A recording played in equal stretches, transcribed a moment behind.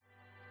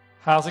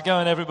How's it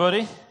going,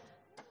 everybody?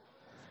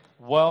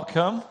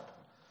 Welcome.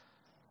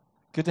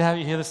 Good to have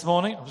you here this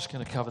morning. I'm just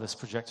going to cover this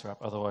projector up,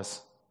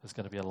 otherwise there's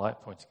going to be a light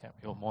pointing at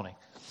me all morning.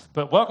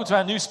 But welcome to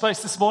our new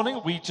space this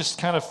morning. We just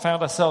kind of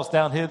found ourselves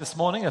down here this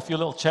morning, a few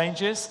little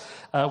changes.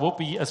 We'll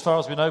be, as far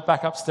as we know,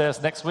 back upstairs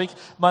next week.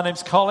 My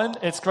name's Colin.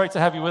 It's great to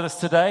have you with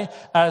us today.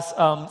 As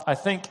I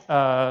think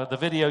the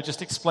video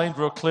just explained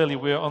real clearly,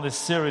 we're on this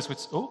series which...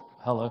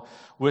 Hello.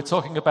 We're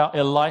talking about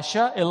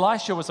Elisha.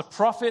 Elisha was a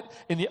prophet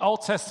in the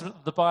Old Testament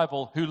of the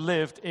Bible who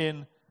lived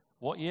in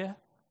what year?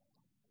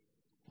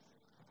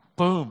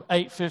 Boom,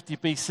 850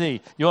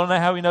 BC. You want to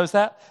know how he knows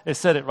that? It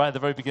said it right at the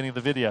very beginning of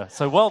the video.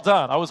 So well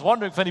done. I was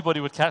wondering if anybody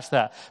would catch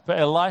that. But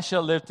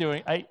Elisha lived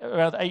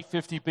around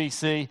 850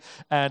 BC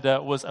and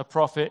was a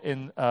prophet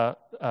in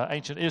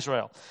ancient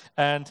Israel.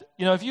 And,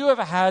 you know, have you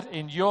ever had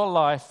in your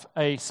life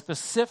a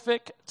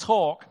specific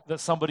talk that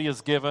somebody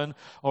has given,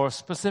 or a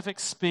specific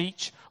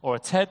speech, or a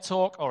TED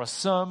talk, or a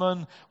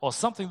sermon, or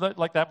something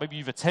like that? Maybe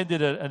you've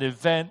attended an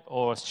event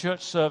or a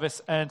church service,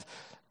 and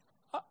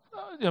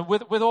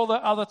with all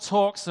the other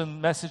talks and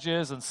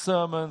messages and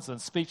sermons and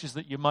speeches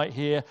that you might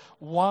hear,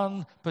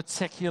 one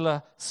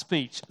particular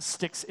speech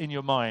sticks in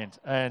your mind.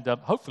 And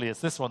hopefully it's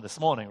this one this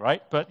morning,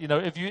 right? But, you know,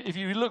 if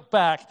you look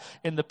back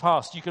in the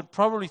past, you can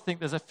probably think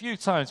there's a few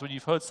times when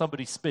you've heard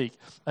somebody speak,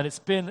 and it's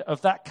been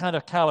of that kind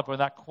of caliber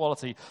and that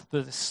quality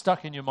that is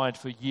stuck in your mind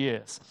for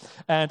years.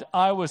 And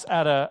I was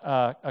at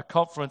a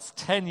conference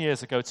 10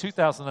 years ago,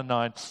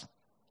 2009.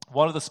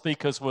 One of the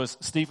speakers was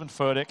Stephen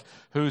Furtick,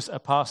 who's a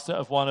pastor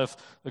of one of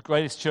the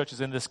greatest churches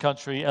in this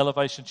country,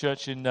 Elevation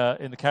Church in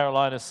the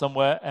Carolinas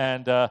somewhere,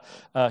 and a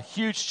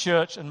huge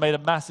church, and made a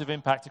massive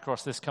impact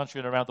across this country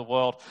and around the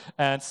world.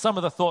 And some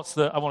of the thoughts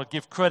that I want to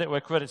give credit where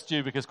credit's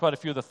due, because quite a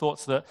few of the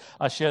thoughts that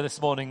I share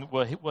this morning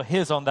were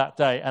his on that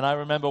day. And I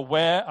remember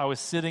where I was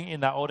sitting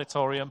in that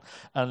auditorium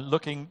and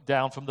looking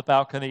down from the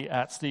balcony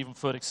at Stephen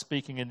Furtick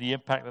speaking, and the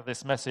impact that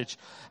this message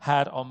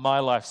had on my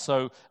life.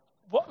 So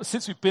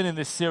since we've been in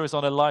this series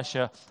on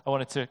Elisha, I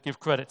wanted to give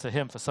credit to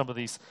him for some of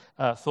these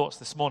thoughts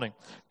this morning.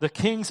 The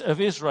kings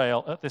of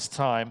Israel at this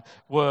time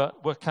were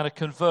kind of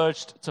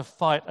converged to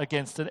fight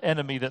against an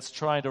enemy that's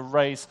trying to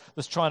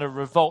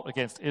revolt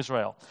against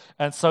Israel.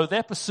 And so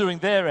they're pursuing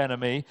their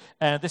enemy,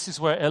 and this is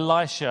where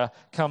Elisha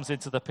comes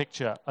into the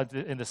picture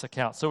in this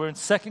account. So we're in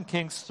 2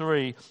 Kings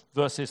 3,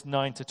 verses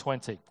 9 to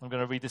 20. I'm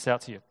going to read this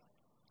out to you.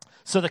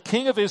 So the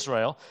king of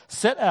Israel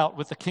set out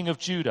with the king of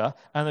Judah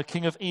and the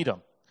king of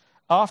Edom.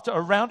 After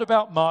a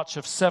roundabout march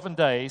of 7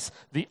 days,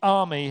 the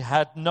army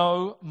had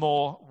no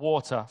more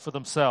water for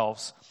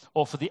themselves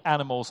or for the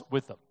animals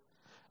with them.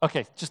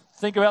 Okay, just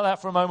think about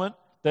that for a moment.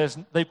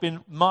 They've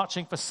been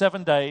marching for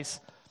 7 days.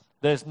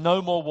 There's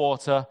no more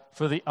water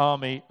for the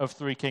army of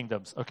three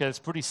kingdoms. Okay, it's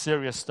pretty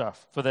serious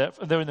stuff.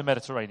 They're in the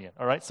Mediterranean,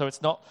 all right? So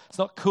it's not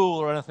cool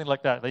or anything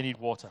like that. They need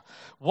water.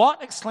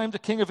 What, exclaimed the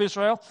king of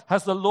Israel,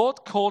 has the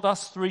Lord called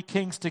us three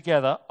kings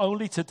together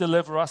only to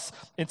deliver us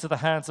into the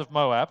hands of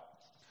Moab?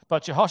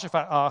 But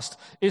Jehoshaphat asked,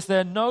 is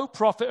there no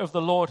prophet of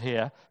the Lord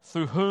here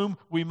through whom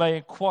we may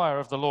inquire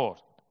of the Lord?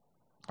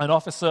 An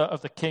officer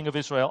of the king of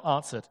Israel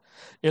answered,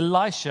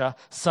 Elisha,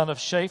 son of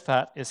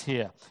Shaphat, is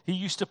here. He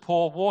used to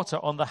pour water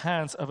on the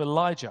hands of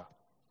Elijah.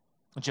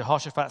 And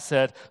Jehoshaphat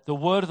said, the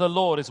word of the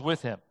Lord is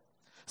with him.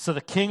 So the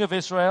king of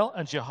Israel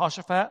and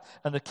Jehoshaphat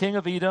and the king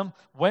of Edom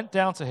went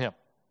down to him.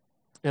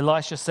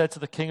 Elisha said to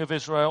the king of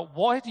Israel,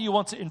 why do you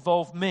want to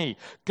involve me?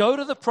 Go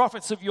to the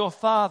prophets of your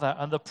father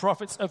and the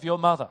prophets of your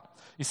mother.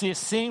 You see, it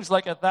seems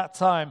like at that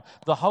time,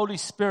 the Holy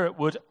Spirit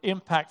would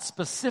impact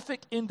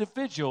specific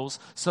individuals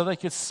so they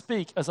could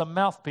speak as a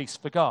mouthpiece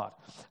for God.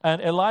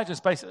 And Elisha's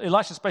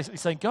basically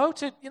saying, go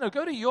to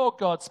your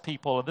God's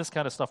people and this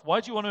kind of stuff.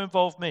 Why do you want to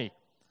involve me?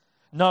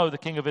 No, the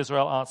king of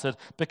Israel answered,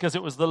 because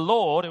it was the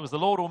Lord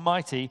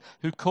Almighty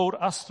who called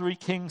us three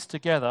kings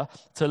together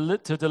to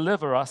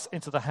deliver us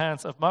into the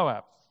hands of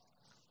Moab.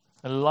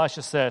 And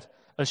Elisha said,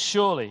 as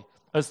surely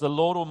as the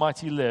Lord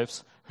Almighty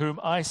lives, whom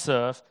I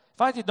serve,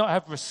 if I did not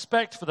have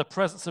respect for the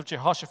presence of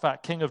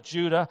Jehoshaphat, king of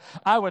Judah,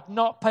 I would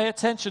not pay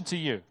attention to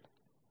you.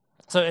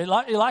 So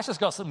Elisha's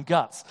got some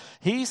guts.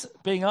 He's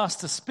being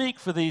asked to speak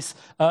for these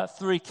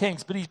three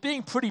kings, but he's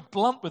being pretty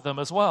blunt with them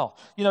as well.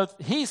 You know,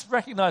 he's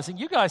recognizing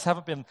you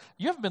haven't been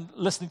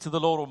listening to the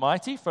Lord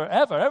Almighty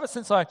forever. Ever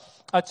since I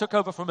took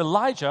over from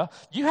Elijah,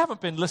 you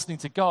haven't been listening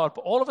to God.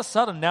 But all of a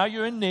sudden, now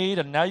you're in need,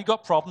 and now you've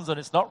got problems, and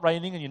it's not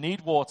raining, and you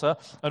need water,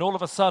 and all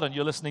of a sudden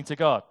you're listening to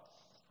God.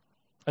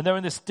 And they're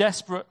in this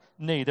desperate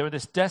need. They're in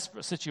this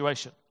desperate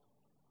situation.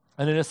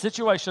 And in a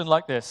situation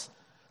like this,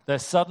 they're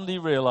suddenly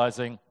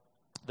realizing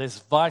this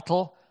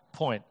vital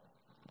point.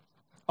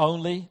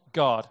 Only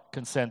God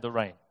can send the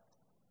rain.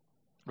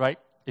 Right?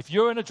 If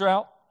you're in a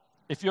drought,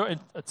 if you're in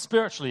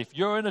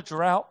a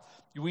drought,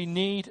 we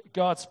need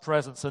God's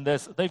presence. And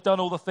they've done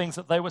all the things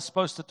that they were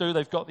supposed to do.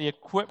 They've got the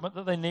equipment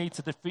that they need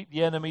to defeat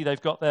the enemy.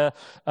 They've got their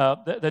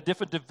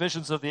different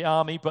divisions of the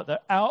army, but they're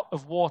out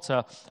of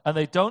water, and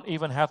they don't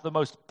even have the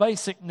most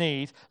basic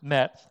need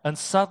met. And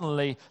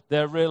suddenly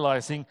they're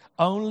realizing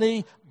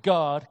only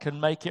God can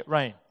make it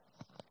rain.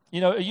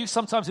 Are you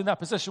sometimes in that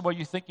position where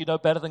you think you know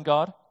better than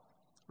God?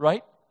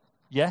 Right?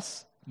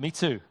 Yes, me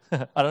too. I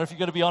don't know if you're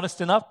going to be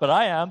honest enough, but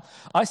I am.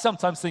 I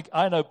sometimes think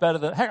I know better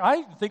than, heck,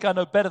 I think I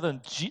know better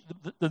than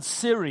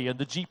Siri and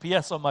the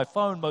GPS on my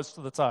phone most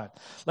of the time.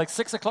 Like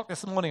 6 o'clock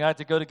this morning, I had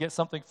to go to get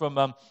something from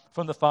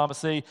the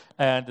pharmacy,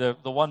 and the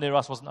one near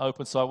us wasn't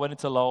open, so I went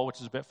into Lowell,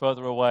 which is a bit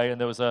further away, and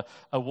there was a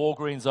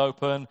Walgreens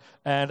open.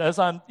 And as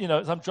I'm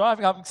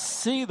driving, I can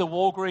see the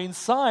Walgreens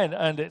sign,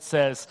 and it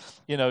says,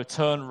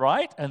 turn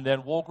right, and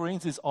then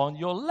Walgreens is on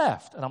your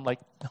left. And I'm like,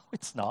 no,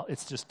 it's not.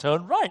 It's just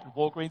turn right.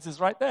 Walgreens is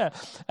right there.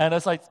 And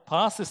as I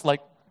passed this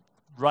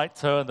right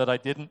turn that I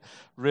didn't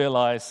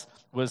realize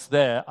was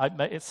there,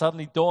 it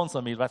suddenly dawns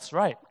on me, that's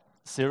right.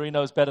 Siri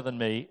knows better than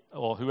me,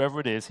 or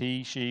whoever it is,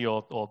 he, she,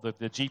 or the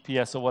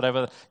GPS or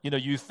whatever.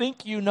 You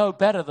think you know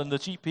better than the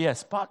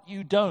GPS, but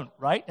you don't,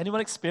 right?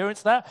 Anyone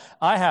experience that?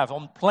 I have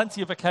on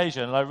plenty of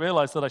occasion, and I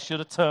realized that I should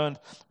have turned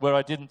where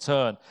I didn't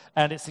turn.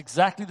 And it's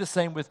exactly the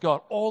same with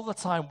God. All the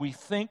time we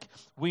think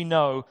we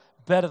know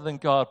better than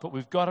God, but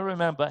we've got to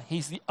remember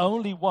He's the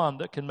only one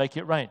that can make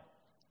it rain.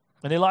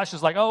 And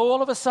Elisha's like,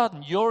 all of a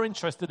sudden, you're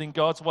interested in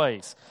God's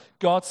ways,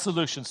 God's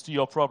solutions to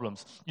your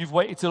problems. You've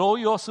waited till all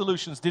your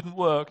solutions didn't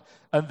work,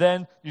 and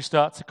then you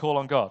start to call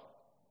on God.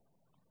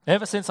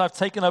 Ever since I've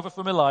taken over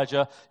from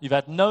Elijah, you've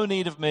had no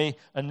need of me,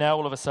 and now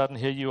all of a sudden,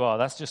 here you are.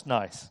 That's just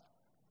nice.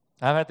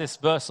 I've had this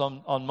verse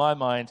on my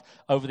mind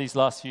over these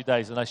last few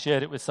days, and I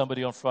shared it with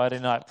somebody on Friday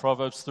night,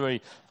 Proverbs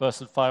 3,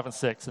 verses 5 and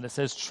 6. And it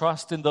says,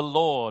 trust in the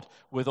Lord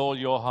with all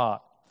your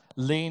heart.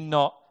 Lean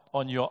not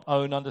on your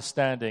own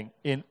understanding.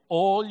 In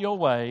all your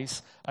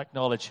ways,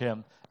 acknowledge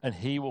Him, and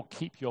He will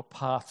keep your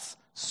paths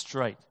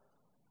straight.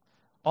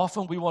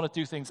 Often we want to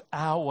do things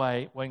our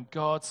way when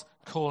God's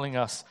calling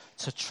us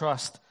to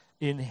trust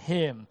in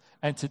Him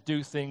and to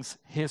do things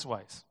His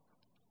ways.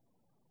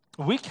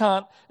 We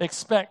can't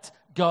expect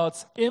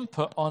God's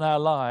input on our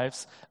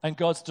lives and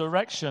God's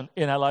direction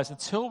in our lives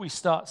until we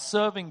start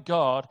serving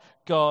God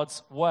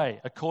God's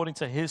way, according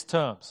to His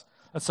terms.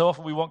 And so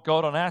often we want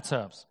God on our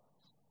terms.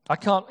 I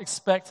can't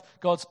expect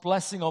God's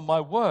blessing on my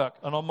work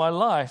and on my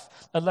life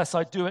unless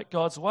I do it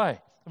God's way.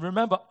 And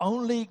remember,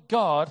 only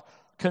God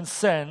can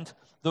send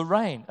the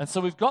rain. And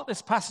so we've got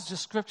this passage of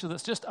Scripture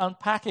that's just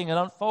unpacking and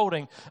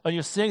unfolding, and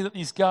you're seeing that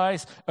these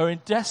guys are in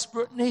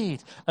desperate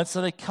need. And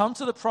so they come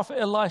to the prophet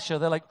Elisha.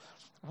 They're like,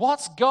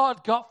 what's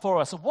God got for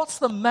us? What's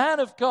the man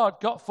of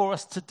God got for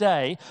us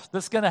today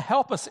that's going to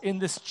help us in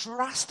this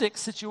drastic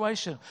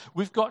situation?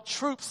 We've got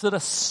troops that are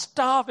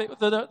starving,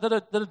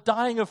 that are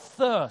dying of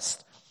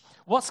thirst.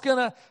 What's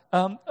going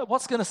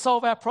to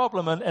solve our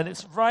problem? And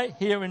it's right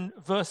here in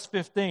verse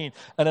 15.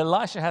 And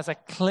Elisha has a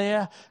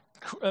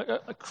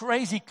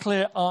crazy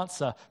clear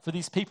answer for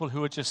these people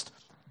who are just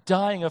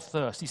dying of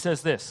thirst. He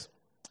says this,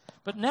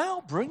 but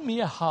now bring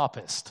me a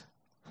harpist.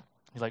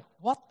 You're like,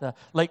 what the?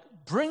 Like,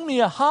 bring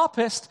me a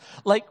harpist?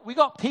 Like, we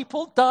got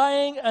people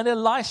dying and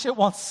Elisha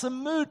wants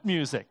some mood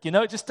music.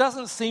 It just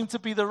doesn't seem to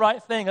be the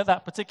right thing at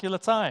that particular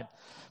time.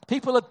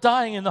 People are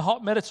dying in the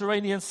hot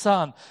Mediterranean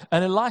sun.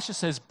 And Elisha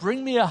says,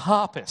 bring me a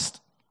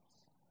harpist.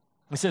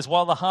 He says,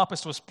 while the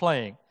harpist was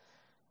playing,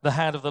 the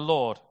hand of the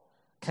Lord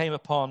came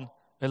upon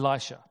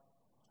Elisha.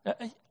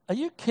 Are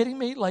you kidding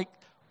me? Like,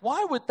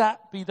 why would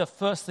that be the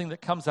first thing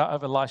that comes out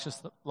of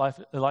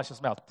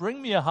Elisha's mouth?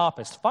 Bring me a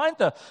harpist. Find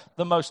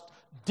the most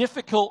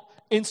difficult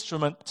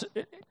instrument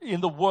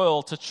in the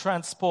world to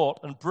transport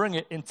and bring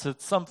it into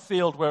some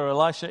field where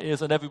Elisha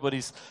is and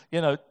everybody's,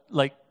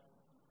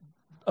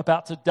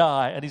 about to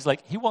die. And he's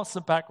like, he wants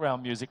some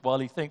background music while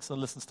he thinks and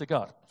listens to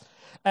God.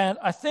 And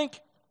I think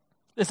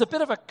there's a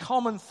bit of a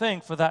common thing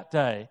for that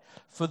day,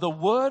 for the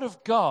word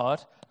of God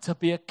to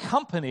be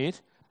accompanied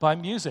by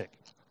music.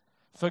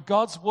 For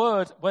God's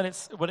word, when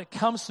it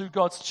comes through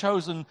God's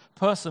chosen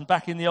person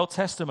back in the Old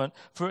Testament,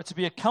 for it to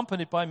be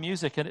accompanied by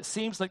music. And it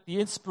seems like the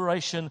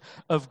inspiration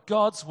of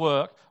God's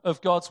work,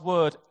 of God's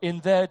word in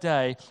their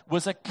day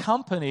was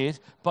accompanied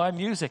by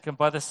music and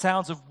by the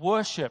sounds of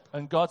worship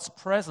and God's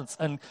presence.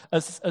 And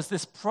as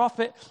this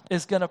prophet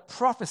is going to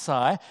prophesy,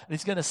 and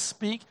he's going to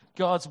speak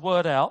God's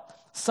word out,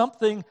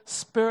 something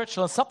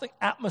spiritual and something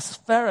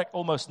atmospheric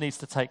almost needs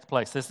to take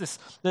place. There's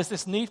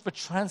this need for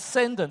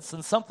transcendence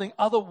and something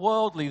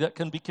otherworldly that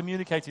can be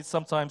communicated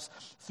sometimes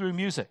through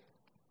music.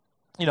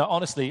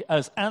 Honestly,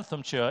 as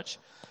Anthem Church,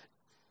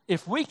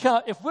 if we're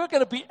going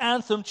to be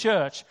Anthem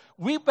Church,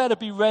 we better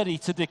be ready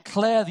to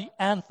declare the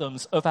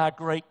anthems of our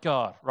great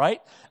God,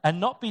 right? And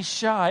not be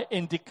shy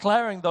in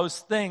declaring those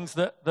things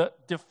that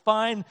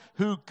define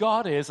who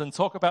God is and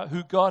talk about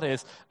who God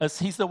is, as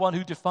He's the one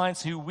who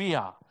defines who we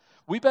are.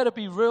 We better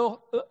be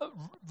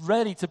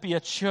ready to be a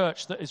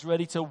church that is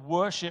ready to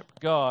worship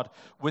God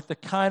with the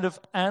kind of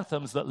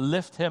anthems that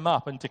lift Him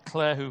up and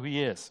declare who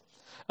He is.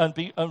 And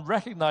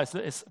recognize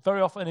that it's very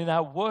often in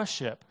our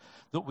worship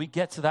that we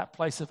get to that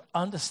place of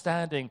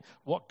understanding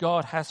what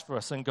God has for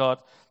us and and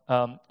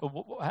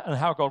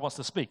how God wants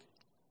to speak.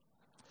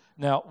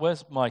 Now,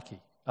 where's Mikey?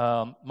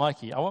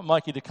 Mikey, I want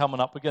Mikey to come on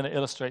up. We're going to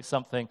illustrate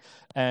something,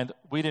 and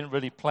we didn't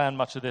really plan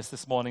much of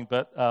this morning,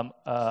 but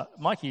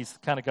Mikey's the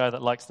kind of guy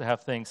that likes to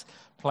have things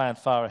plan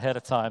far ahead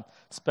of time,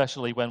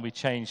 especially when we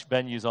change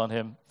venues on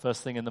him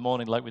first thing in the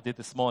morning like we did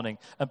this morning.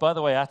 And by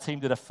the way, our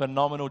team did a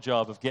phenomenal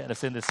job of getting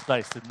us in this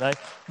space, didn't they?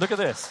 Look at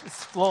this.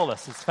 It's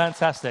flawless. It's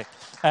fantastic.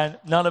 And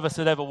none of us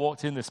had ever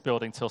walked in this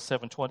building till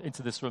 7:20,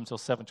 into this room till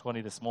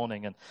 7:20 this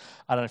morning. And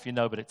I don't know if you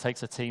know, but it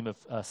takes a team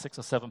of 6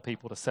 or 7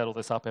 people to settle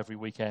this up every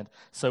weekend.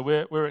 So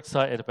we're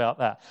excited about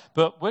that.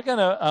 But we're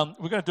gonna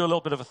do a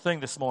little bit of a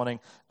thing this morning.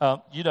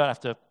 You don't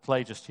have to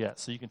play just yet,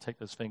 so you can take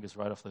those fingers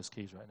right off those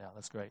keys right now.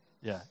 That's great.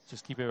 Yeah,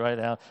 just keep it right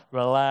down.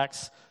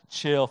 Relax,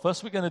 chill.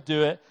 First, we're going to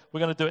do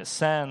it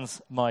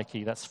sans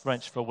Mikey. That's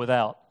French for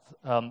without.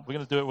 We're going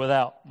to do it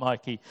without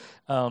Mikey.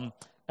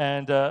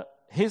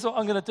 Here's what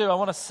I'm going to do. I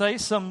want to say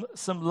some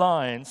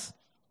lines,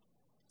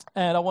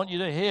 and I want you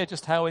to hear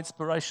just how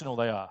inspirational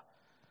they are.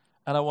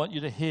 And I want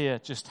you to hear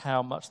just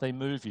how much they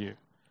move you.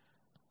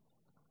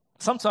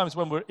 Sometimes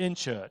when we're in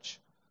church,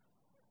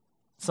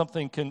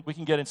 we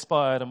can get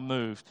inspired and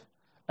moved,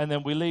 and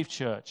then we leave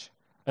church,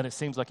 and it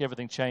seems like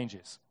everything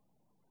changes.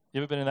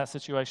 You ever been in that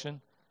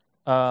situation?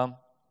 And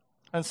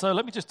so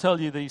let me just tell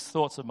you these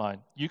thoughts of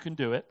mine. You can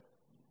do it.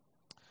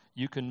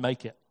 You can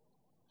make it.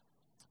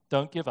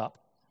 Don't give up.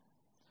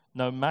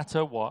 No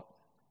matter what,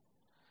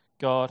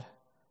 God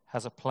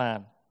has a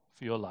plan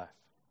for your life.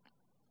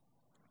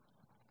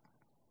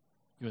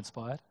 You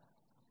inspired?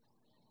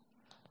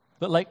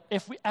 But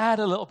if we add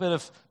a little bit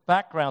of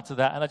background to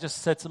that, and I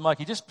just said to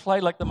Mikey, just play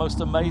the most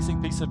amazing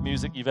piece of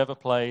music you've ever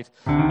played.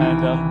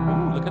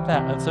 And look at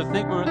that. And so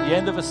think we're at the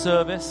end of a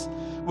service.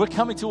 We're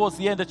coming towards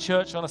the end of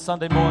church on a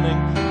Sunday morning.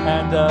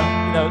 And,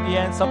 at the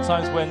end,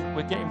 sometimes when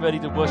we're getting ready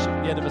to worship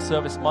at the end of a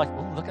service, Mikey,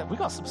 we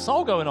got some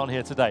soul going on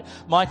here today.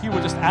 Mikey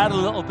will just add a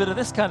little bit of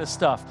this kind of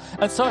stuff.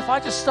 And so if I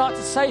just start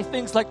to say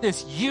things like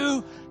this,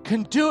 you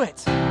can do it.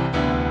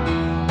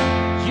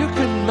 You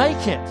can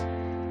make it.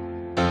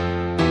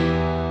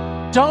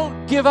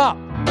 Don't give up.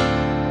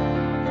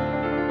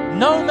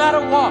 No matter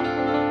what,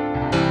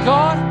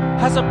 God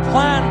has a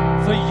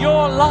plan for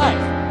your life.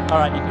 All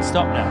right, you can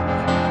stop now.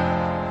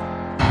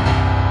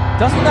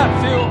 Doesn't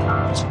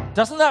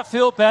that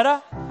feel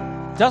better?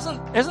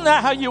 Isn't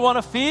that how you want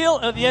to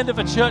feel at the end of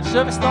a church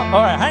service? All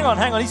right, hang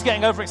on. He's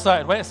getting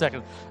overexcited. Wait a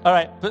second. All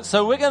right,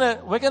 so we're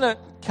gonna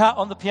cut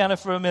on the piano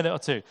for a minute or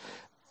two.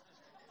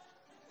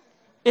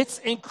 It's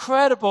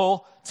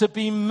incredible to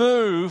be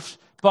moved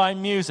by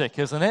music,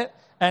 isn't it?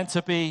 And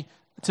to be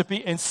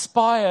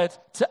inspired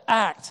to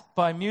act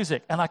by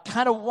music. And I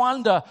kind of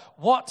wonder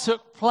what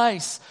took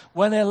place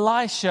when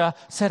Elisha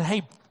said,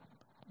 hey,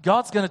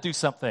 God's going to do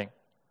something.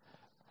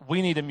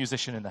 We need a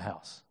musician in the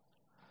house.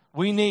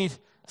 We need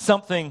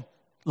something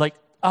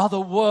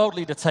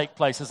otherworldly to take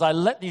place as I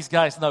let these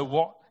guys know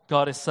what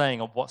God is saying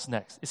and what's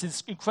next.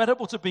 It's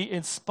incredible to be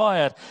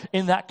inspired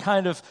in that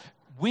kind of,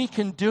 we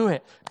can do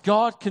it.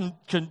 God can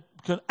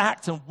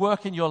act and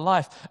work in your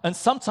life. And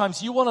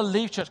sometimes you want to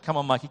leave church. Come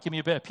on, Mikey, give me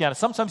a bit of piano.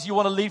 Sometimes you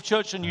want to leave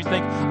church and you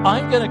think,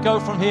 I'm going to go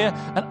from here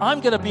and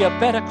I'm going to be a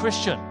better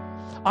Christian.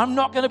 I'm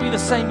not going to be the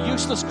same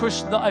useless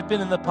Christian that I've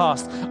been in the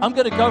past. I'm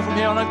going to go from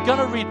here and I'm going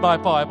to read my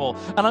Bible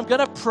and I'm going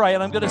to pray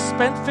and I'm going to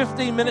spend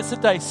 15 minutes a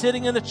day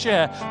sitting in a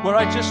chair where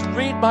I just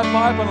read my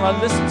Bible and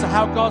I listen to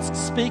how God's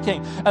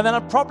speaking. And then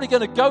I'm probably going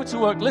to go to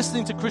work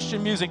listening to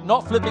Christian music,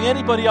 not flipping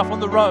anybody off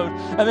on the road.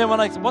 And then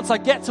once I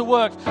get to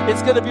work,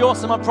 it's going to be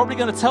awesome. I'm probably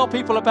going to tell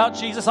people about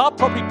Jesus. I'll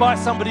probably buy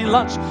somebody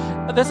lunch.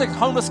 There's a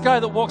homeless guy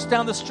that walks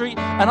down the street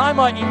and I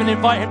might even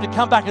invite him to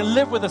come back and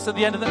live with us at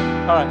the end of the...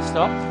 All right,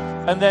 stop.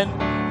 And then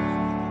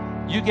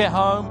you get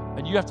home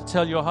and you have to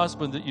tell your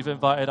husband that you've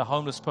invited a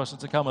homeless person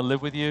to come and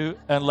live with you,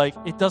 and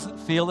it doesn't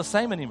feel the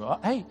same anymore.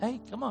 Hey,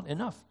 come on,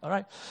 enough. All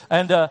right.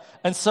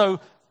 And so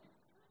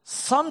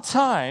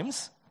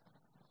sometimes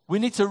we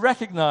need to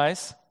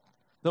recognize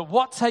that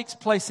what takes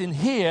place in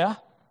here,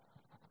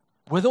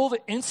 with all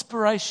the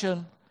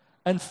inspiration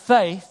and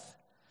faith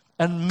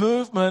and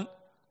movement,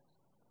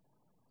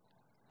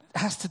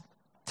 has to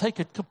take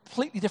a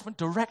completely different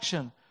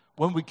direction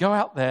when we go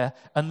out there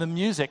and the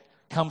music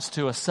comes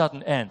to a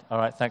sudden end. All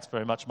right, thanks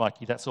very much,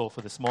 Mikey. That's all for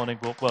this morning.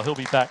 Well, he'll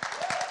be back.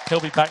 He'll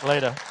be back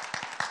later.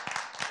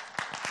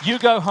 You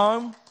go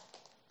home,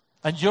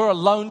 and you're a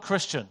lone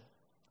Christian.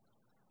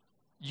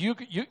 You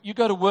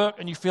go to work,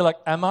 and you feel like,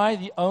 am I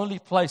the only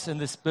place in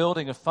this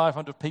building of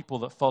 500 people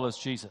that follows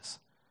Jesus,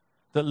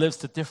 that lives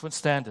to different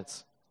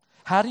standards?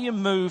 How do you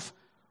move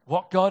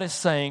what God is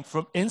saying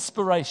from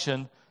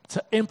inspiration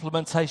to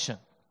implementation?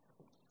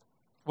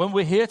 When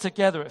we're here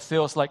together, it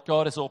feels like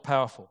God is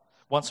all-powerful.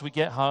 Once we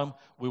get home,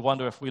 we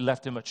wonder if we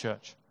left him at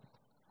church.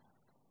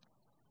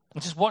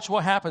 And just watch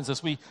what happens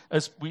as we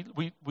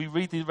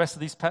read the rest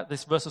of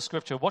this verse of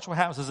Scripture. Watch what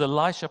happens as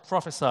Elisha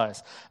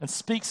prophesies and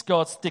speaks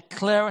God's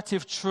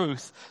declarative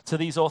truth to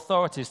these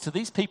authorities, to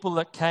these people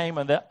that came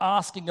and they're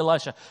asking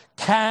Elisha,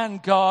 can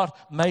God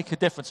make a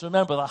difference?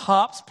 Remember, the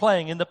harp's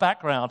playing in the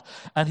background,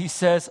 and he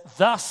says,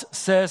 thus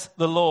says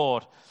the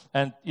Lord.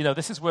 And,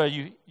 this is where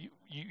you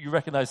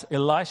recognize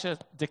Elisha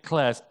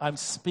declares, I'm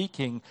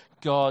speaking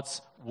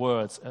God's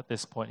words at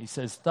this point. He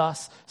says,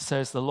 thus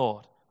says the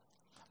Lord,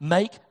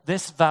 make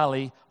this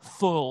valley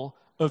full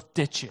of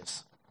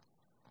ditches.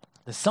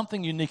 There's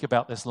something unique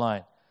about this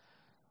line.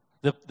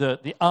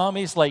 The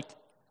army's like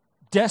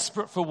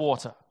desperate for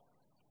water.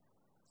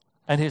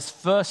 And his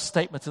first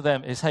statement to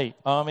them is, hey,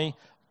 army,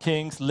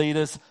 kings,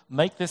 leaders,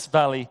 make this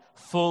valley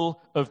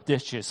full of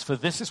ditches. For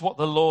this is what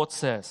the Lord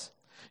says.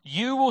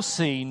 You will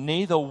see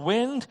neither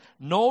wind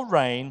nor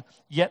rain,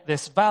 yet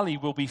this valley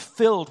will be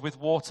filled with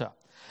water.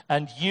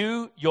 And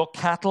you, your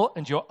cattle,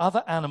 and your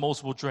other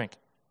animals will drink.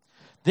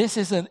 This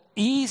is an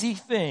easy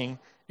thing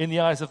in the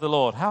eyes of the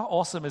Lord. How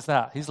awesome is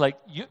that? He's like,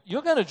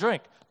 you're going to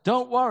drink.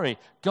 Don't worry.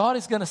 God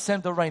is going to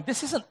send the rain.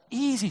 This is an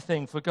easy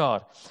thing for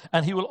God.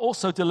 And he will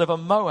also deliver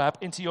Moab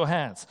into your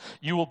hands.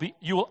 You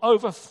will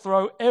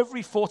overthrow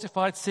every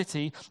fortified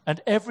city and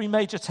every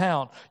major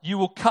town. You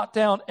will cut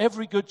down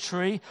every good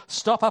tree,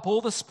 stop up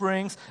all the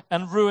springs,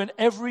 and ruin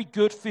every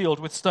good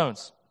field with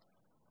stones.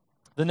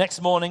 The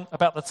next morning,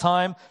 about the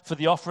time for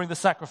the offering the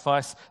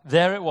sacrifice,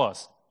 there it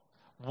was,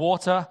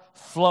 water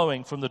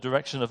flowing from the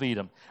direction of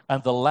Edom,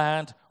 and the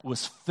land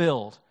was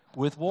filled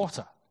with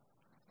water.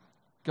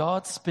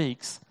 God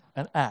speaks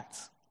and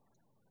acts.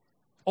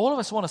 All of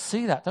us want to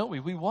see that, don't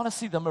we? We want to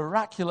see the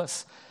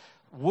miraculous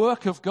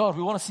work of God.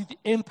 We want to see the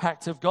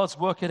impact of God's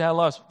work in our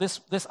lives.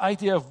 This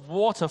idea of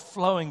water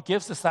flowing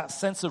gives us that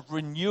sense of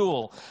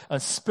renewal and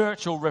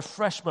spiritual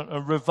refreshment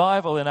and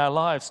revival in our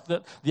lives.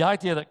 The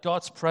idea that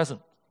God's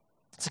present.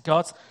 So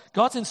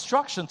God's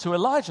instruction to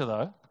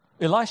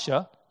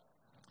Elisha,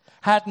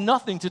 had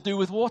nothing to do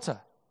with water.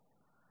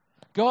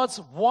 God's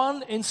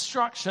one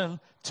instruction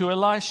to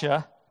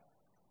Elisha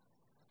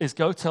is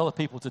go tell the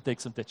people to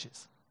dig some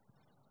ditches.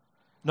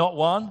 Not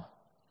one,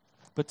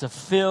 but to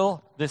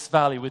fill this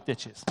valley with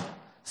ditches.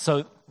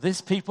 So these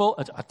people,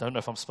 I don't know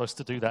if I'm supposed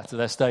to do that to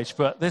their stage,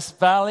 but this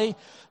valley,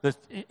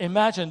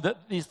 imagine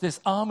that this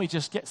army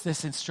just gets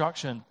this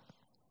instruction.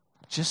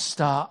 Just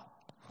start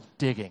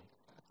digging.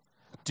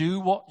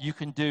 Do what you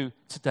can do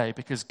today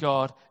because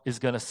God is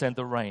going to send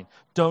the rain.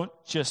 Don't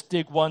just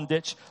dig one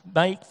ditch.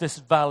 Make this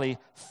valley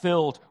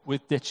filled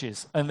with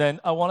ditches. And then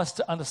I want us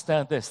to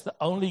understand this, that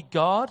only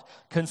God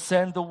can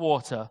send the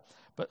water,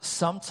 but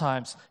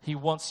sometimes he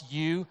wants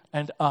you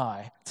and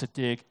I to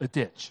dig a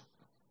ditch.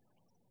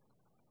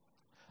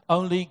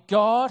 Only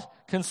God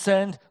can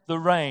send the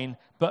rain,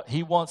 but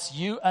he wants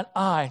you and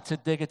I to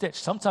dig a ditch.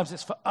 Sometimes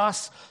it's for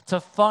us to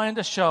find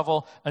a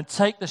shovel and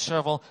take the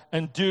shovel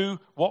and do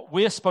what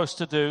we're supposed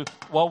to do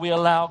while we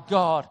allow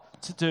God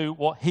to do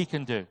what he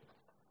can do.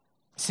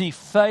 See,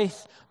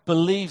 faith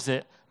believes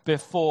it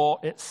before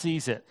it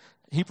sees it.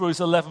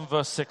 Hebrews 11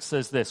 verse 6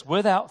 says this,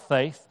 without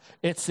faith,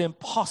 it's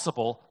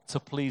impossible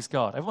to please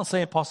God. Everyone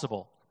say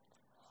impossible.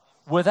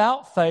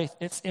 Without faith,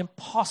 it's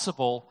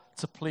impossible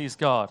to please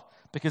God.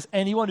 Because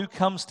anyone who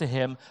comes to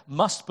him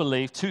must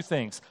believe two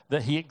things,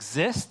 that he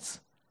exists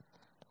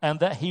and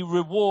that he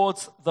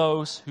rewards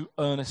those who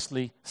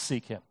earnestly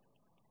seek him.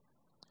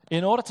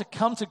 In order to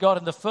come to God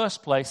in the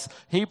first place,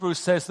 Hebrews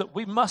says that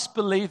we must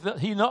believe that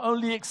he not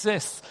only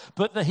exists,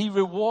 but that he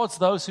rewards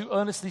those who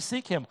earnestly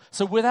seek him.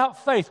 So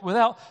without faith,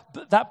 without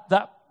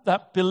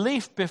that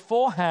belief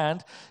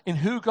beforehand in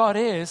who God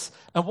is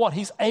and what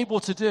he's able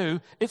to do,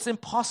 it's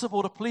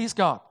impossible to please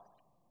God.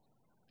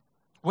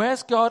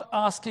 Where's God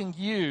asking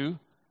you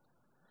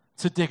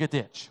to dig a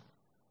ditch?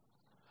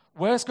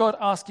 Where's God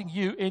asking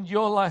you in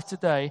your life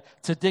today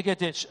to dig a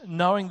ditch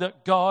knowing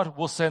that God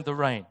will send the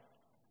rain?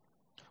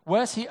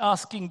 Where's he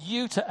asking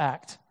you to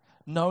act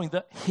knowing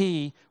that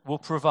he will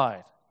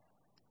provide?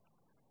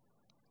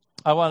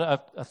 I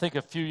think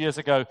a few years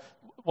ago,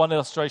 one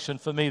illustration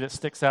for me that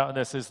sticks out in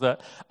this is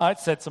that I'd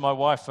said to my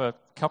wife a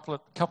couple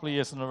of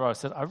years in a row, I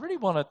said, I really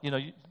want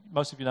to,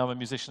 most of you know I'm a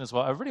musician as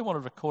well, I really want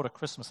to record a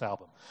Christmas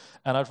album.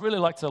 And I'd really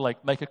like to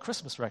make a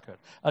Christmas record.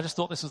 I just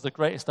thought this was the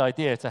greatest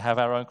idea to have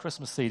our own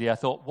Christmas CD. I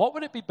thought, what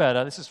would it be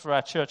better? This is for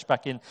our church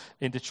back in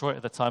Detroit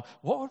at the time.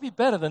 What would be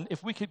better than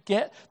if we could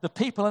get the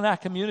people in our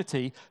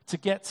community to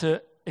get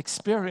to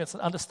experience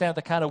and understand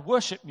the kind of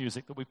worship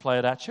music that we play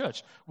at our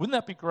church? Wouldn't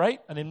that be great?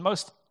 And in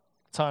most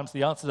times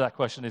the answer to that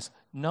question is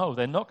no,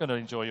 they're not going to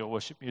enjoy your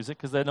worship music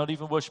because they're not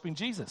even worshiping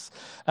Jesus.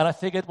 And I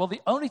figured, well,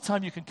 the only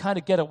time you can kind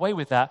of get away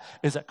with that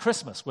is at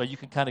Christmas, where you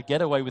can kind of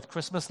get away with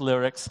Christmas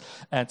lyrics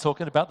and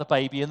talking about the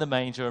baby in the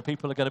manger, and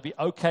people are going to be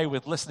okay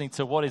with listening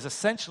to what is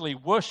essentially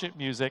worship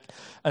music.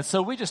 And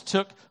so we just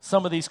took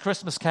some of these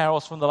Christmas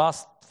carols from the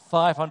last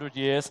 500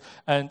 years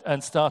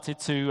and started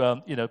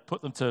to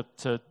put them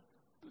to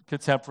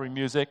contemporary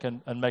music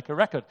and make a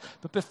record.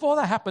 But before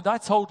that happened, I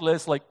told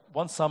Liz,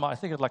 one summer, I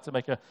think I'd like to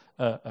make a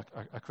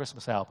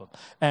Christmas album.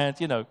 And,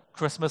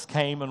 Christmas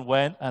came and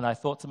went, and I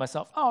thought to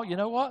myself, oh, you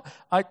know what?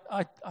 I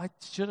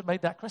should have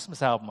made that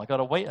Christmas album. I got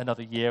to wait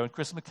another year, and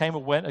Christmas came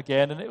and went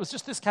again, and it was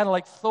just this kind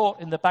of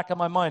thought in the back of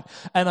my mind.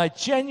 And I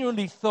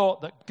genuinely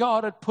thought that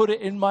God had put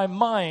it in my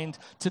mind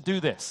to do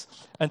this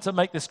and to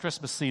make this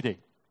Christmas CD.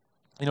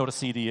 You know what a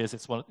CD is?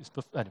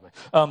 Anyway.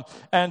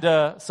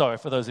 Sorry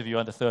for those of you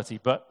under 30,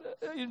 but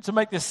to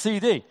make this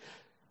CD.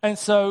 And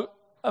so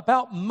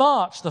about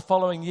March the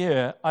following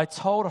year, I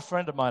told a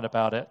friend of mine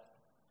about it,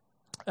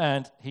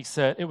 and he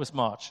said, it was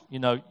March. You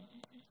know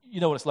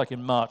what it's like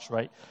in March,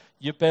 right?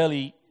 You're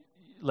barely,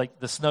 like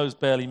the snow's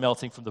barely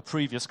melting from the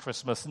previous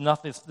Christmas.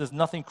 There's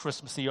nothing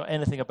Christmassy or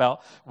anything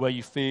about where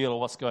you feel or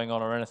what's going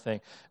on or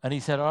anything. And he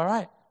said, all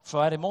right,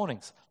 Friday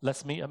mornings,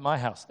 let's meet at my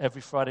house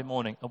every Friday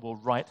morning and we'll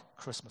write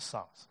Christmas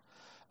songs.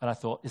 And I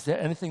thought, is there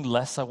anything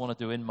less I want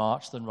to do in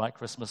March than write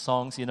Christmas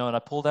songs? And I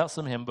pulled out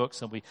some hymn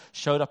books and we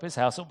showed up his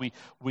house and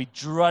we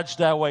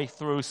drudged our way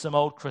through some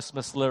old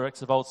Christmas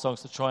lyrics of old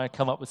songs to try and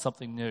come up with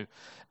something new.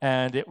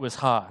 And it was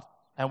hard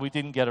and we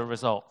didn't get a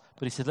result.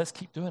 But he said, let's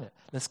keep doing it.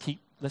 Let's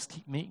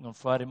keep meeting on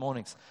Friday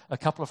mornings. A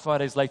couple of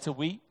Fridays later,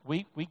 we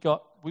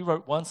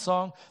wrote one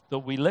song that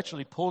we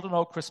literally pulled an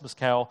old Christmas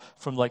carol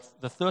from like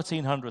the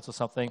 1300s or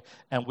something,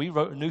 and we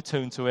wrote a new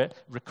tune to it,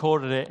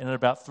 recorded it, and in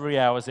about 3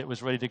 hours it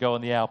was ready to go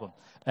on the album.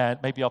 And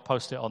maybe I'll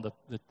post it on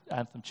the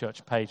Anthem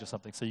Church page or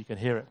something so you can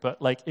hear it. But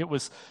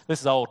this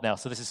is old now,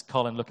 so this is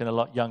Colin looking a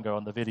lot younger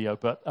on the video.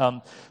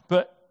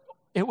 But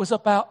it was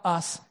about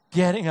us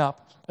getting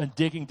up and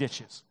digging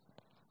ditches.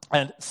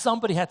 And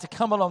somebody had to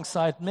come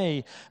alongside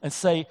me and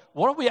say,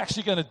 what are we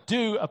actually going to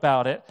do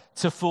about it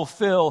to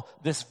fulfill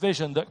this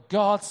vision that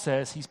God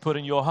says he's put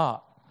in your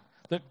heart?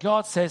 That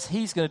God says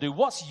he's going to do.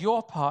 What's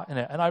your part in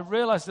it? And I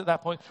realized at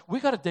that point,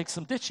 we've got to dig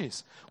some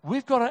ditches.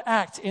 We've got to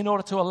act in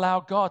order to allow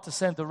God to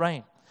send the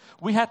rain.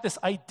 We had this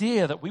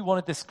idea that we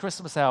wanted this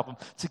Christmas album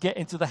to get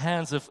into the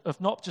hands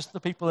of not just the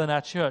people in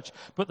our church,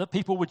 but that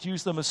people would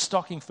use them as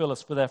stocking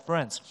fillers for their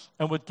friends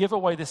and would give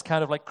away this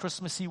kind of like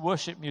Christmassy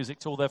worship music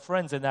to all their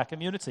friends in our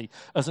community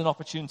as an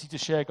opportunity to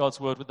share God's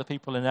word with the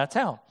people in our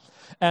town.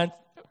 And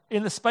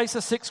in the space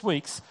of 6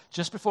 weeks,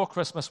 just before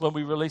Christmas, when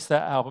we released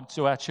that album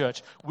to our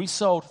church, we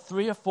sold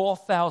 3,000 or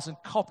 4,000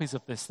 copies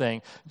of this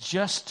thing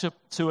just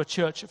to a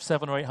church of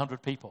 700 or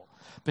 800 people.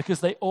 Because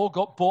they all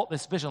bought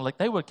this vision. Like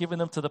they were giving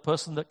them to the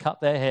person that cut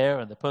their hair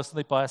and the person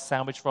they buy a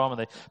sandwich from and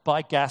they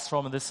buy gas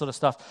from and this sort of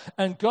stuff.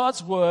 And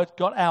God's word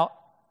got out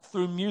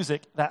through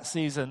music that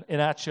season in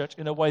our church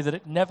in a way that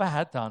it never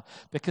had done,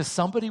 because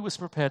somebody was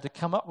prepared to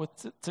come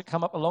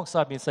up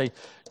alongside me and say,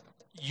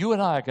 you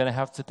and I are going to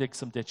have to dig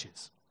some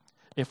ditches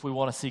if we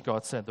want to see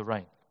God send the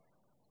rain.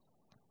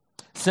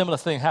 Similar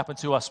thing happened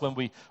to us when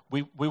we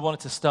wanted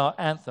to start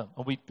Anthem.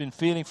 And we'd been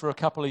feeling for a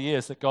couple of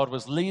years that God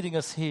was leading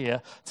us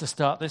here to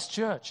start this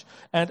church.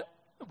 And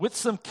with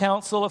some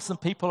counsel of some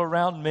people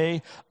around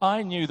me,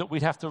 I knew that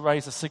we'd have to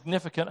raise a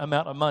significant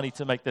amount of money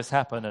to make this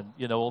happen,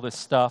 and all this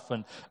stuff,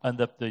 and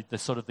the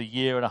sort of the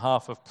year and a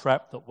half of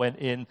prep that went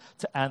in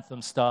to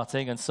Anthem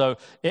starting. And so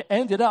it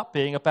ended up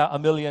being about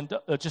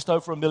just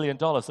over $1 million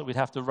that we'd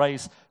have to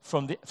raise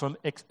from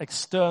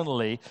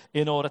externally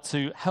in order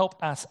to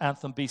help us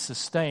Anthem be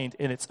sustained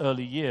in its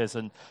early years.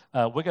 And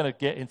we're going to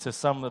get into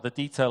some of the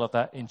detail of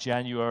that in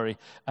January,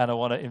 and I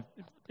want to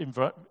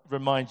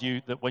remind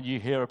you that when you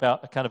hear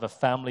about a kind of a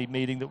family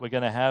meeting that we're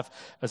going to have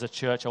as a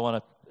church,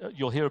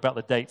 you'll hear about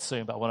the date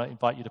soon, but I want to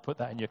invite you to put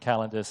that in your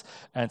calendars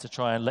and to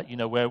try and let you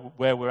know where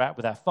we're at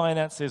with our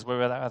finances, where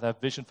we're at with our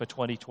vision for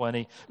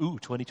 2020.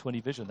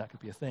 2020 vision, that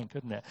could be a thing,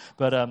 couldn't it?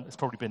 But it's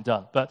probably been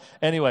done. But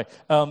anyway,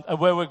 and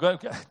where we're going,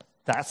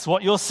 that's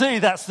what you'll see.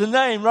 That's the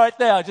name right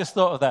there. I just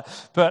thought of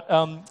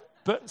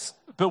that.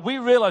 But we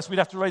realized we'd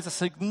have to raise a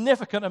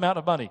significant amount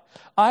of money.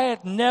 I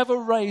had never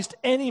raised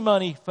any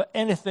money for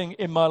anything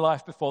in my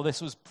life before.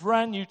 This was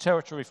brand new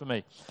territory for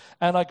me.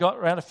 And I got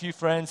around a few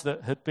friends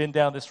that had been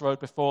down this road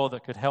before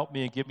that could help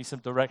me and give me some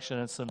direction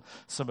and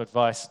some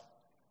advice.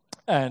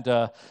 And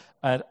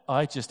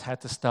I just had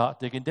to start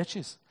digging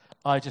ditches.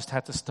 I just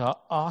had to start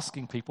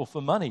asking people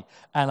for money.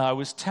 And I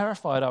was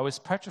terrified. I was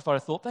petrified. I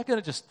thought, they're going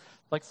to just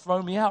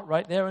throw me out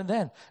right there and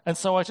then. And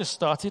so I just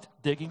started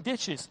digging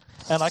ditches.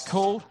 And I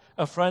called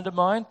a friend of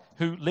mine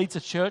who leads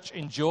a church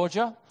in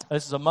Georgia.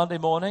 This is a Monday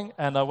morning,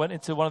 and I went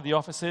into one of the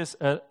offices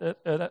at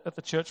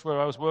the church where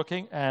I was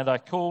working, and I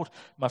called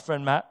my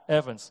friend Matt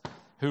Evans,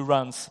 who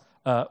runs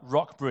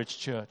Rockbridge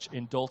Church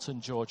in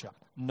Dalton, Georgia.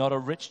 Not a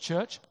rich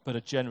church, but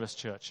a generous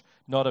church.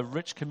 Not a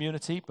rich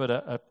community, but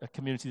a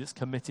community that's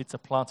committed to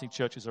planting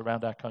churches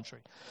around our country.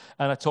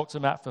 And I talked to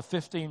Matt for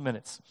 15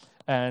 minutes.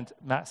 And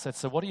Matt said,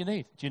 so what do you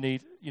need? Do you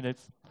need,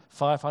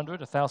 $500,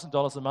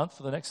 $1,000 a month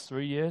for the next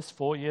 3 years,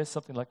 4 years,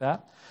 something like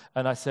that?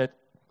 And I said,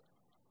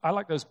 I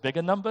like those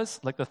bigger numbers,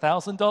 like the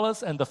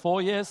 $1,000 and the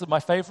 4 years are my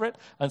favorite.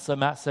 And so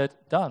Matt said,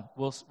 done.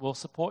 We'll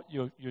support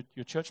your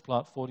church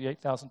plant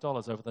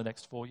 $48,000 over the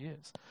next 4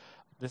 years.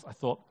 I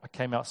thought I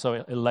came out so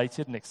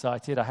elated and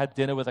excited. I had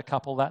dinner with a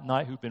couple that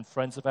night who'd been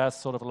friends of ours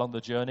sort of along the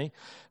journey,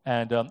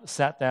 and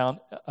sat down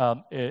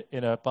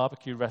in a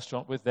barbecue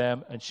restaurant with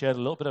them and shared a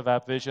little bit of our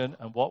vision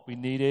and what we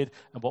needed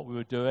and what we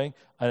were doing,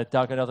 and I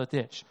dug another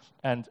ditch.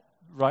 And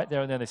right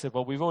there and then they said,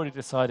 well, we've already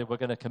decided we're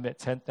going to commit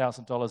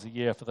 $10,000 a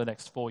year for the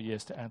next 4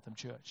 years to Anthem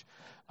Church.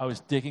 I was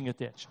digging a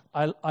ditch.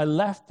 I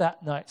left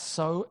that night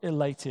so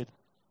elated.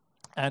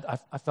 And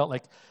I felt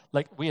like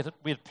we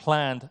had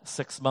planned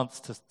 6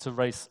 months to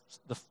raise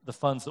the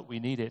funds that we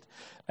needed,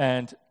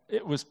 and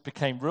it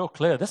became real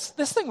clear this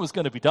thing was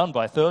going to be done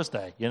by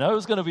Thursday. It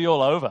was going to be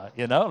all over.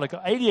 Like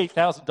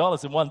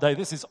 $88,000 in one day.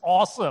 This is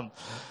awesome.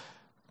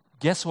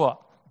 Guess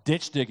what?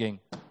 Ditch digging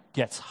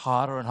gets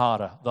harder and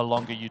harder the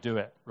longer you do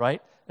it.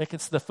 Right?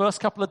 The first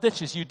couple of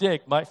ditches you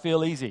dig might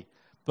feel easy.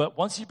 But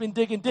once you've been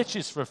digging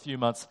ditches for a few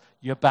months,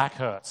 your back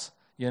hurts,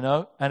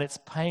 and it's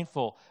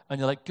painful. And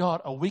you're like,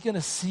 God, are we going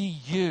to see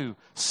you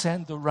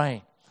send the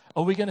rain?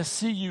 Are we going to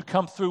see you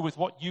come through with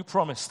what you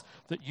promised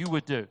that you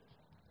would do?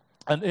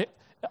 And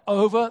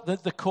over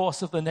the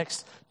course of the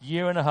next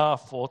year and a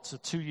half or to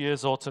 2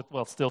 years or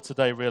still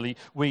today really,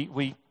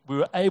 we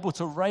were able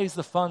to raise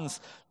the funds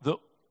that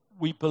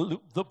we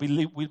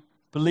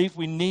believed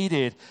we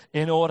needed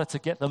in order to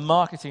get the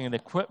marketing and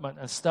equipment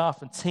and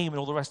staff and team and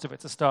all the rest of it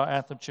to start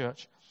Anthem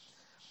Church.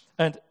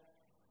 And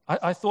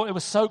I thought it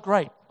was so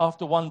great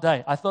after one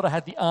day. I thought I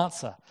had the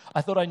answer.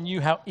 I thought I knew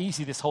how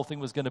easy this whole thing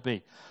was going to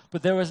be.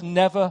 But there was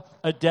never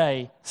a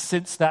day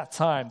since that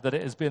time that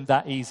it has been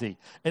that easy.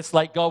 It's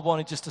like God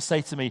wanted just to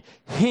say to me,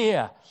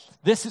 here,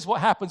 this is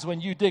what happens when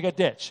you dig a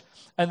ditch.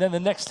 And then the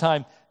next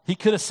time, he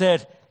could have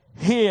said,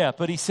 here,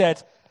 but he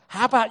said,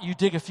 how about you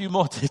dig a few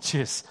more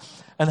ditches?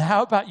 And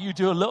how about you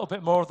do a little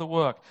bit more of the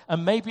work?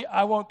 And maybe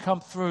I won't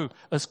come through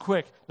as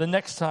quick the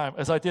next time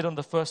as I did on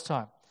the first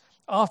time.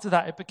 After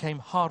that, it became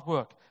hard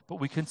work, but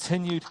we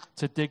continued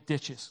to dig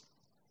ditches.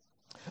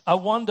 I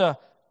wonder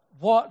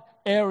what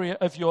area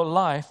of your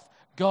life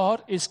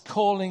God is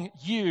calling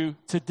you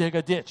to dig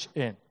a ditch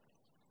in.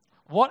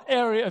 What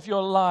area of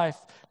your life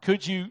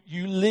could you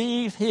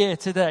leave here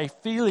today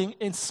feeling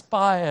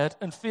inspired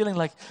and feeling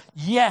like,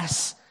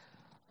 yes,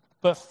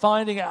 but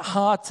finding it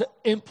hard to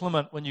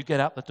implement when you get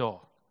out the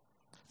door?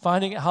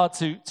 Finding it hard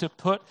to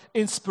put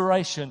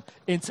inspiration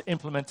into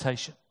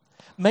implementation.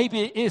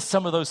 Maybe it is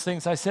some of those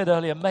things I said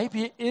earlier.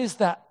 Maybe it is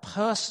that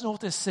personal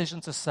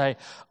decision to say,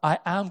 I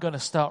am going to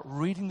start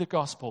reading the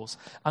Gospels.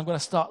 I'm going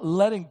to start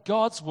letting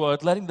God's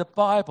Word, letting the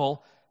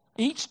Bible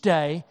each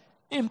day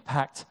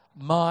impact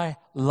my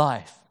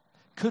life.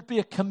 Could be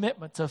a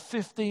commitment to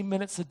 15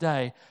 minutes a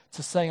day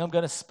to saying I'm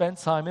going to spend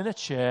time in a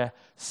chair,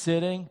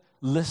 sitting,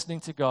 listening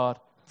to God,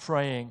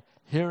 praying,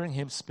 hearing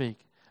Him speak,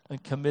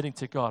 and committing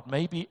to God.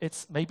 Maybe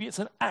it's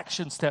an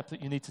action step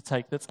that you need to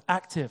take that's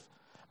active.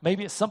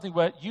 Maybe it's something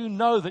where you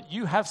know that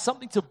you have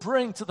something to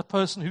bring to the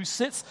person who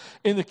sits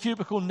in the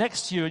cubicle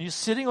next to you, and you're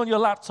sitting on your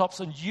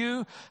laptops and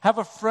you have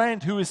a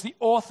friend who is the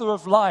author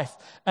of life,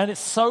 and it's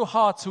so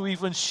hard to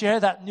even share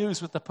that news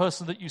with the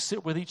person that you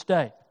sit with each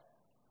day.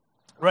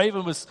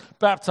 Raven was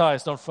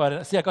baptized on Friday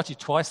night. See, I got you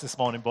twice this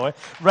morning, boy.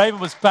 Raven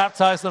was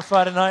baptized on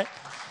Friday night.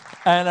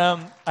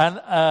 And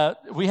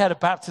we had a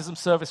baptism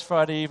service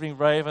Friday evening,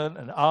 Raven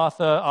and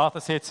Arthur.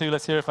 Arthur's here too.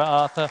 Let's hear it for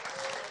Arthur.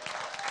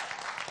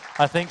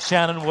 I think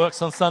Shannon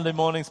works on Sunday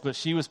mornings, but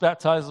she was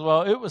baptized as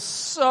well. It was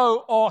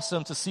so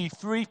awesome to see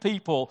 3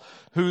 people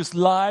whose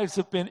lives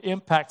have been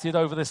impacted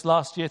over this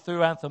last year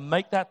through Anthem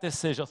make that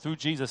decision, through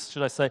Jesus,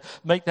 should I say,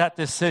 make that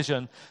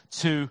decision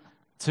to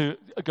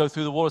go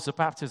through the waters of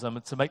baptism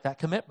and to make that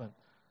commitment.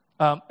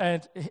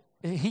 And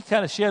he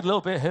kind of shared a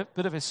little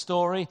bit of his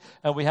story,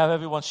 and we have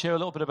everyone share a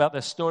little bit about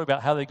their story,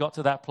 about how they got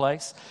to that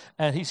place.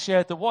 And he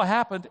shared that what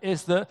happened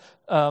is that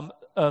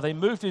they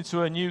moved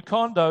into a new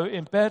condo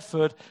in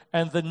Bedford,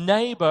 and the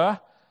neighbor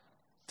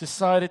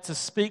decided to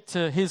speak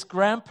to his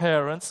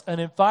grandparents and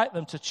invite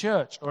them to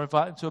church or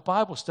invite them to a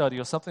Bible study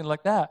or something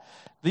like that.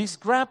 These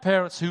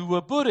grandparents who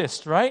were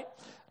Buddhist, right?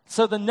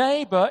 So the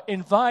neighbor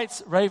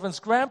invites Raven's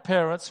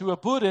grandparents, who are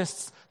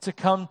Buddhists, to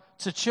come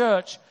to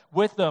church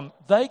with them.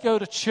 They go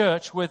to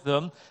church with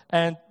them,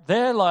 and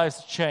their lives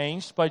are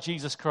changed by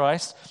Jesus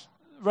Christ.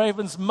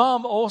 Raven's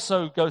mum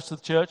also goes to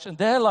the church, and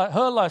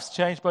her life's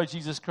changed by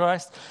Jesus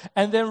Christ.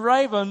 And then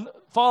Raven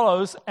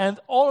follows, and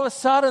all of a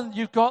sudden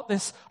you've got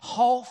this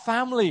whole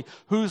family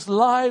whose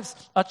lives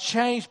are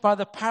changed by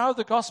the power of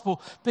the gospel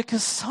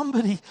because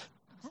somebody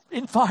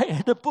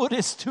invited a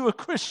Buddhist to a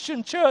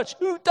Christian church.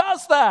 Who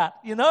does that,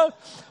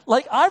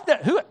 Like,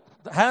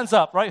 hands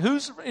up, right?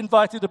 Who's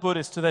invited a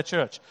Buddhist to their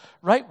church,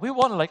 right? We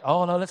want to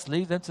oh no, let's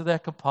leave them to their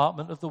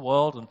compartment of the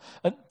world.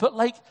 But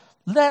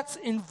let's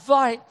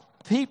invite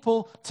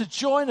people to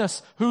join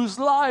us whose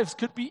lives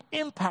could be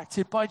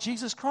impacted by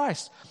Jesus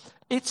Christ.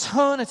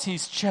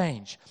 Eternities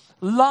change.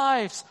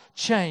 Lives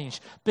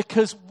change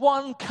because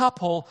one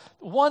couple,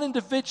 one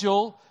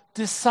individual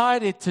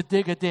decided to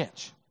dig a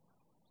ditch.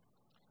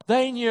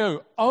 They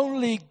knew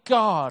only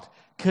God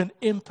can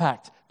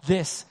impact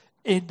this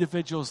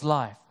individual's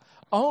life.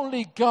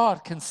 Only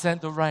God can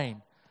send the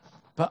rain,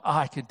 but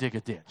I can dig a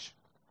ditch.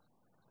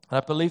 And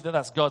I believe that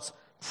that's God's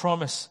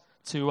promise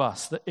to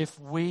us, that if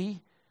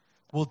we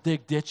will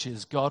dig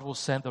ditches, God will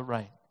send the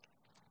rain.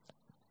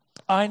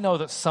 I know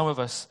that some of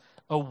us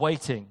are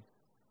waiting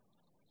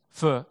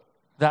for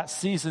that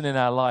season in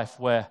our life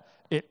where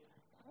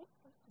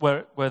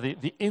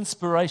the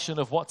inspiration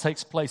of what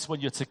takes place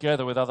when you're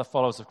together with other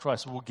followers of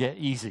Christ will get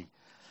easy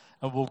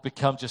and will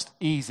become just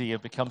easy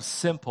and become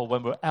simple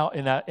when we're out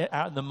in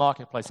the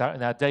marketplace, out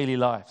in our daily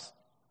lives.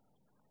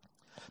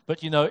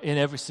 But in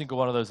every single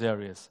one of those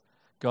areas,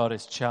 God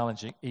is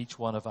challenging each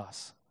one of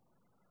us,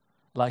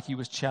 like He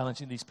was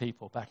challenging these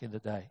people back in the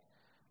day,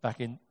 back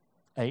in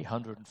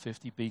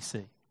 850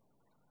 BC,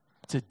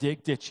 to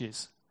dig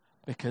ditches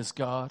because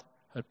God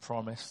had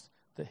promised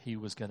that He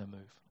was going to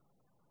move.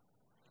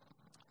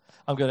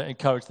 I'm going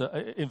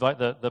to invite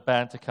the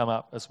band to come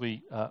up as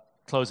we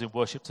close in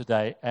worship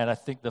today. And I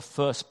think the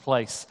first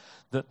place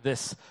that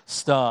this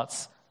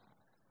starts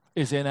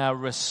is in our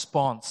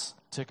response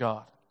to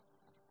God.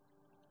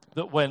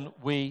 That when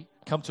we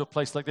come to a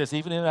place like this,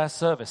 even in our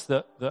service,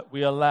 that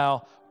we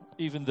allow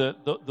even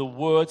the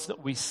words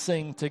that we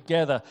sing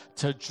together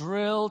to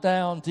drill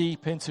down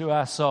deep into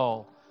our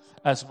soul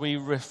as we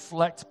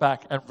reflect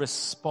back and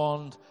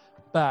respond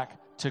back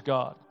to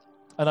God.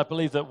 And I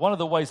believe that one of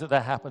the ways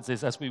that happens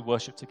is as we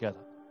worship together.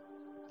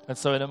 And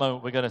so in a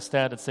moment, we're going to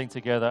stand and sing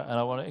together, and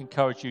I want to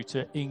encourage you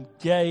to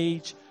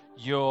engage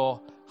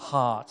your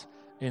heart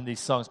in these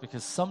songs,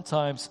 because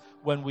sometimes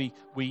when we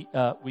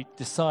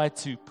decide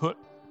to put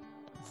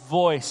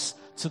voice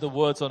to the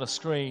words on a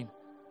screen,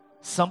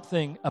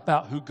 something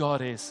about who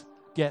God is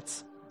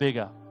gets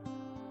bigger.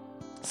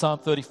 Psalm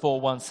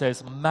 34:1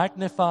 says,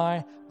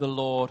 "Magnify the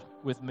Lord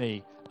with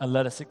me, and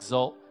let us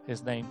exalt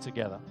his name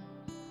together."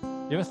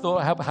 You ever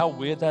thought how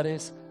weird that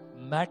is?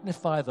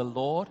 Magnify the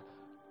Lord?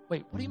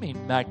 Wait, what do you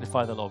mean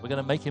magnify the Lord? We're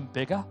going to make him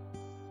bigger?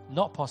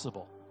 Not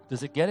possible.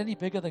 Does it get any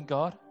bigger than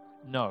God?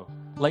 No.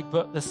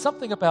 But there's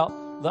something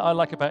about that I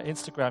like about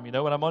Instagram. You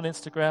know, when I'm on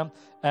Instagram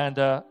and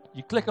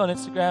you click on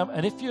Instagram,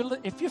 and if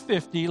you're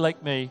 50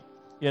 like me,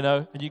 you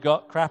know, and you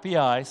got crappy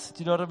eyes,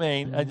 do you know what I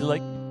mean?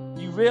 And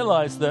you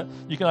realize that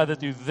you can either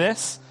do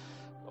this,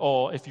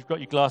 or if you've got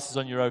your glasses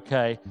on, you're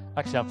okay.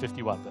 Actually, I'm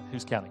 51, but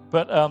who's counting?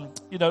 But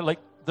you know,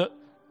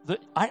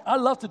 I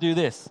love to do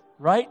this,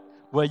 right?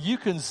 Where you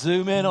can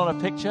zoom in on a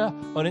picture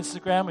on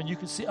Instagram and you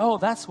can see, oh,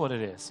 that's what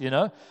it is, you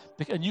know?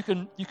 And you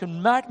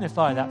can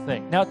magnify that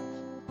thing. Now,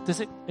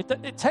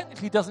 it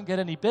technically doesn't get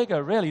any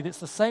bigger, really. It's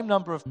the same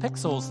number of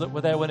pixels that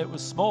were there when it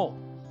was small.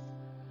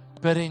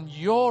 But in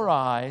your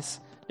eyes,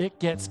 it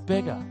gets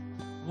bigger.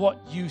 What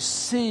you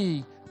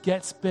see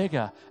gets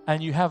bigger,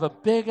 and you have a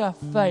bigger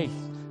faith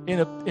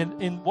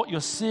in what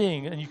you're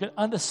seeing, and you can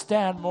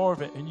understand more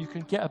of it, and you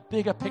can get a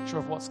bigger picture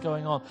of what's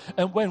going on.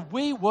 And when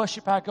we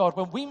worship our God,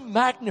 when we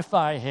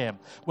magnify him,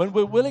 when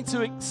we're willing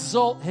to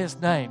exalt his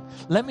name,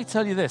 let me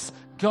tell you this,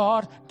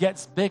 God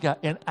gets bigger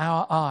in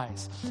our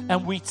eyes,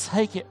 and we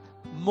take it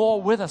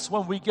more with us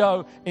when we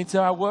go into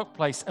our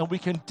workplace, and we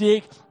can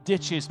dig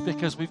ditches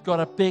because we've got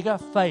a bigger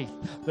faith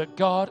that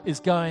God is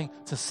going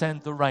to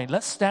send the rain.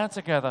 Let's stand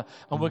together,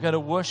 and we're going to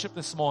worship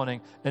this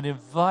morning and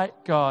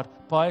invite God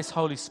by his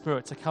Holy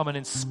Spirit to come and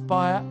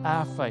inspire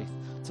our faith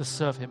to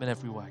serve him in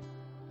every way.